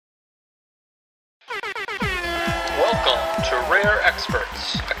Welcome to Rare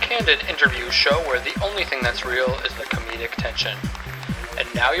Experts, a candid interview show where the only thing that's real is the comedic tension. And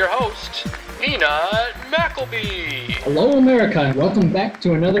now your host, Peanut Mackleby. Hello, America, and welcome back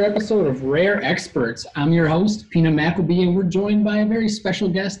to another episode of Rare Experts. I'm your host, Peanut Mackleby, and we're joined by a very special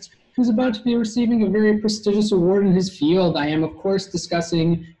guest who's about to be receiving a very prestigious award in his field. I am, of course,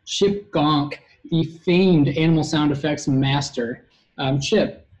 discussing Chip Gonk, the famed animal sound effects master.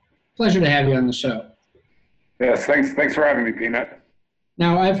 Chip, pleasure to have you on the show. Yes, thanks for having me, Peanut.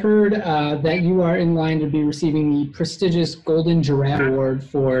 Now, I've heard that you are in line to be receiving the prestigious Golden Giraffe Award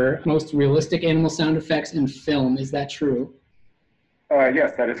for most realistic animal sound effects in film. Is that true?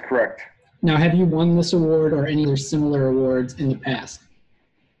 Yes, that is correct. Now, have you won this award or any other similar awards in the past?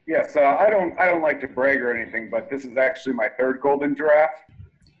 Yes, I don't like to brag or anything, but this is actually my third Golden Giraffe.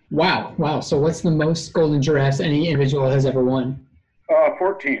 Wow. So what's the most Golden Giraffes any individual has ever won?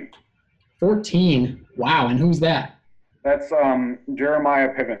 14. 14. Wow, and who's that? That's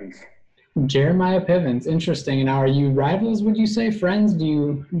Jeremiah Pivens. Jeremiah Pivens, interesting. And now, are you rivals, would you say? Friends?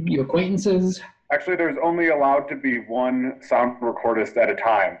 You acquaintances? Actually, there's only allowed to be one sound recordist at a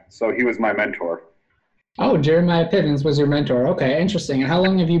time, so he was my mentor. Oh, Jeremiah Pivens was your mentor. Okay, interesting. And how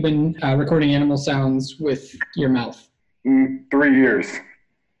long have you been recording animal sounds with your mouth? 3 years.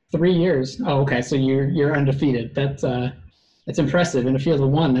 3 years. Oh, okay. So you're undefeated. That's impressive. In a field of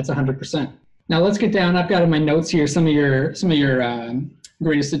one, that's 100%. Now let's get down. I've got in my notes here some of your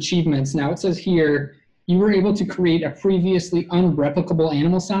greatest achievements. Now it says here you were able to create a previously unreplicable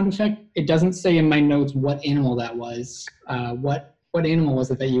animal sound effect. It doesn't say in my notes what animal that was. What animal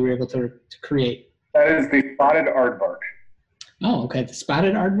was it that you were able to create? That is the spotted aardvark. Oh, okay. The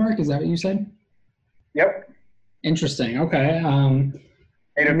spotted aardvark. Is that what you said? Yep. Interesting. Okay.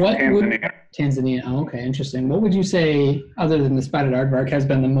 Native to Tanzania. Tanzania. Oh, okay, interesting. What would you say, other than the spotted aardvark, has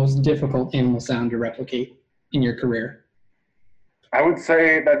been the most difficult animal sound to replicate in your career? I would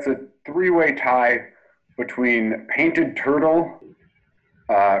say that's a three-way tie between painted turtle,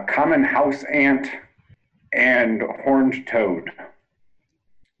 common house ant, and horned toad.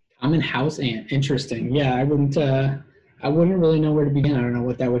 Common house ant. Interesting. Yeah, I wouldn't really know where to begin. I don't know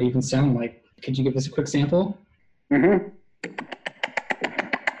what that would even sound like. Could you give us a quick sample? Mm-hmm.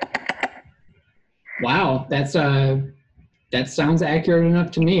 Wow, that sounds accurate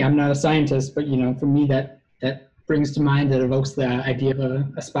enough to me. I'm not a scientist, but for me that brings to mind, that evokes the idea of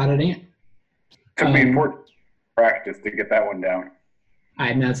a spotted ant. Took me important practice to get that one down.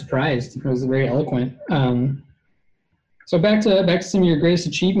 I'm not surprised. It was very eloquent. So back to some of your greatest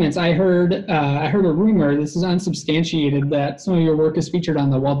achievements. I heard a rumor, this is unsubstantiated, that some of your work is featured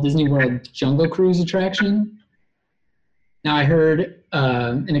on the Walt Disney World Jungle Cruise attraction. Now I heard,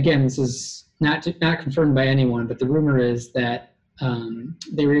 and again, this is not confirmed by anyone, but the rumor is that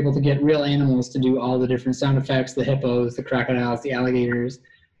they were able to get real animals to do all the different sound effects, the hippos, the crocodiles, the alligators,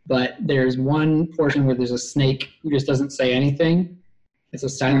 but there's one portion where there's a snake who just doesn't say anything. It's a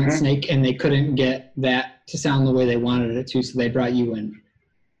silent snake, and they couldn't get that to sound the way they wanted it to, so they brought you in.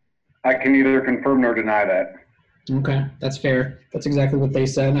 I can neither confirm nor deny that. Okay, that's fair. That's exactly what they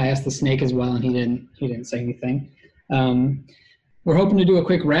said. I asked the snake as well, and he didn't say anything. We're hoping to do a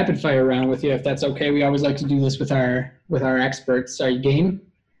quick rapid fire round with you, if that's okay. We always like to do this with our experts. Are you game?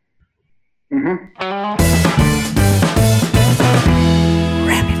 Mm-hmm.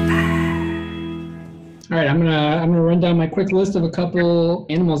 Rapid fire. All right, I'm gonna run down my quick list of a couple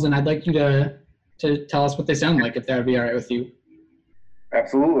animals, and I'd like you to tell us what they sound like, if that would be all right with you.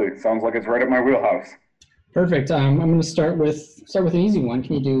 Absolutely. Sounds like it's right up my wheelhouse. Perfect. I'm gonna start with an easy one.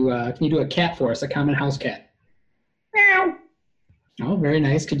 Can you do a cat for us? A common house cat. Meow. Oh, very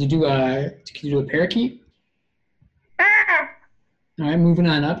nice. Could you do a parakeet? Ah. All right, moving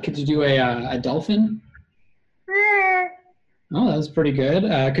on up. Could you do a dolphin? Ah. Oh, that was pretty good.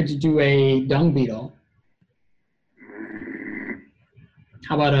 Could you do a dung beetle?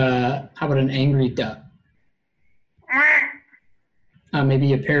 How about an angry duck?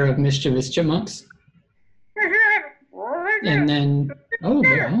 Maybe a pair of mischievous chipmunks. And then,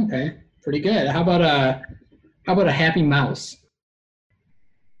 okay, pretty good. How about a happy mouse?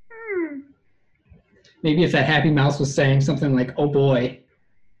 Maybe if that happy mouse was saying something like, "Oh boy."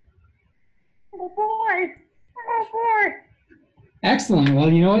 Oh boy. Oh boy. Excellent.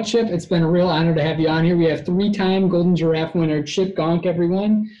 Well, you know what, Chip? It's been a real honor to have you on here. We have 3-time Golden Giraffe winner Chip Gonk,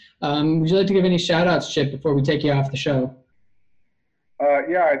 everyone. Would you like to give any shout-outs, Chip, before we take you off the show?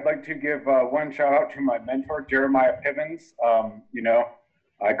 Yeah, I'd like to give one shout-out to my mentor, Jeremiah Pivens.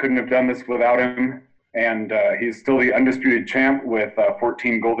 I couldn't have done this without him, and he's still the undisputed champ with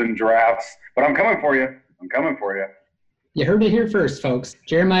 14 Golden Giraffes. But I'm coming for you. You heard it here first, folks.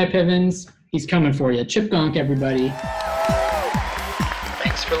 Jeremiah Pivens, He's coming for you. Chip Gonk, everybody.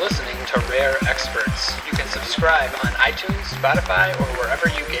 Thanks for listening to Rare Experts. You can subscribe on iTunes, Spotify, or wherever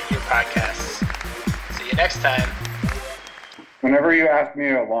you get your podcasts. See you next time. Whenever you ask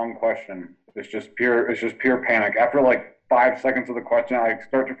me a long question, it's just pure panic. After like 5 seconds of the question, I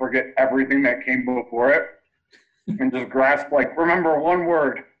start to forget everything that came before it and just grasp, like, remember one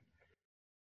word.